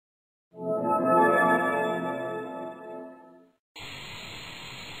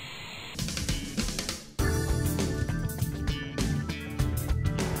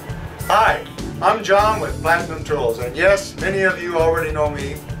Hi, I'm John with Platinum Tools, and yes, many of you already know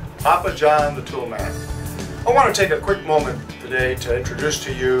me, Papa John the Tool Man. I want to take a quick moment today to introduce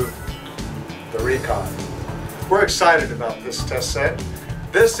to you the Recon. We're excited about this test set.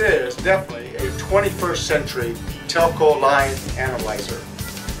 This is definitely a 21st century telco line analyzer.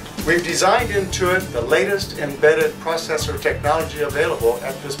 We've designed into it the latest embedded processor technology available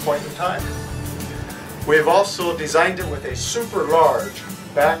at this point in time. We've also designed it with a super large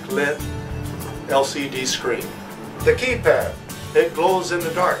backlit LCD screen. The keypad, it glows in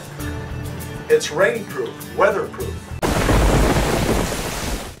the dark. It's rainproof, weatherproof.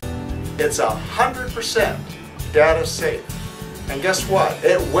 It's 100% data safe. And guess what?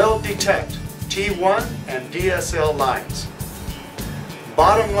 It will detect T1 and DSL lines.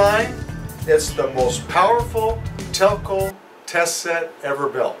 Bottom line, it's the most powerful telco test set ever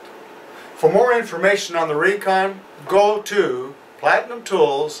built. For more information on the Recon, go to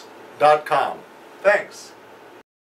platinumtools.com. Thanks.